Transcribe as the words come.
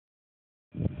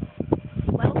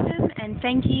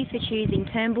Thank you for choosing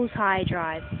Turnbulls Hire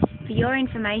Drive. For your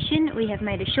information, we have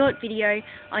made a short video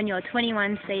on your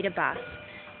 21-seater bus.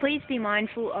 Please be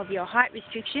mindful of your height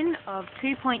restriction of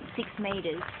 2.6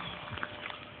 metres.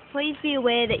 Please be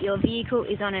aware that your vehicle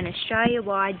is on an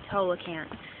Australia-wide toll account.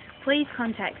 Please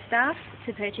contact staff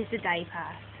to purchase a day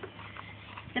pass.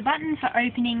 The button for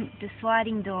opening the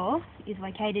sliding door is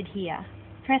located here.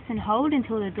 Press and hold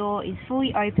until the door is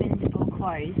fully opened or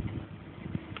closed.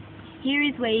 Here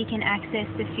is where you can access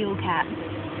the fuel cap.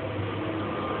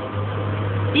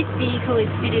 This vehicle is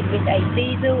fitted with a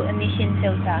diesel emission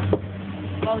filter.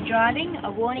 While driving, a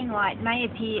warning light may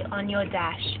appear on your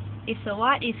dash. If the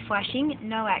light is flashing,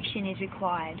 no action is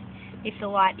required. If the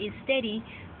light is steady,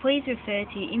 please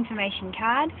refer to your information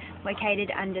card located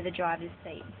under the driver's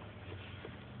seat.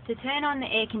 To turn on the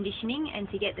air conditioning and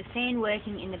to get the fan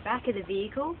working in the back of the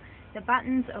vehicle, the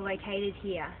buttons are located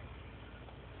here.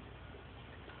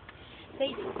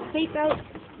 Seatbelts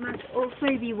must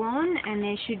also be worn and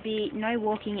there should be no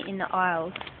walking in the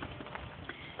aisles.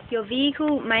 Your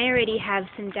vehicle may already have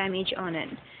some damage on it.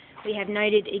 We have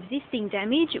noted existing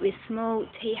damage with small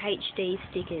THD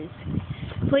stickers.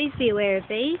 Please be aware of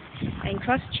these and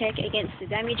cross-check against the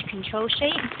damage control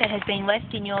sheet that has been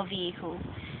left in your vehicle.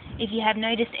 If you have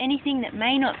noticed anything that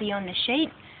may not be on the sheet,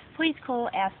 please call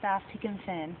our staff to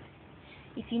confirm.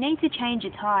 If you need to change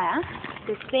a tyre,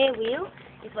 the spare wheel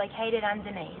is located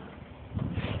underneath,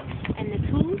 and the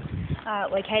tools are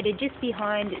located just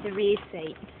behind the rear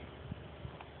seat.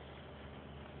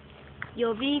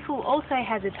 Your vehicle also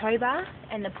has a tow bar,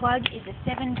 and the plug is a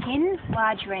 7-pin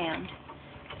large round.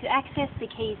 To access the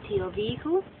keys to your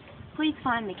vehicle, please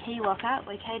find the key locker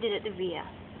located at the rear.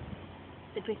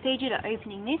 The procedure to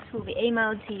opening this will be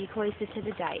emailed to you closer to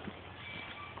the date.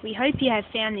 We hope you have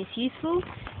found this useful,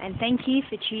 and thank you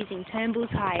for choosing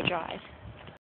Turnbulls Hire Drive.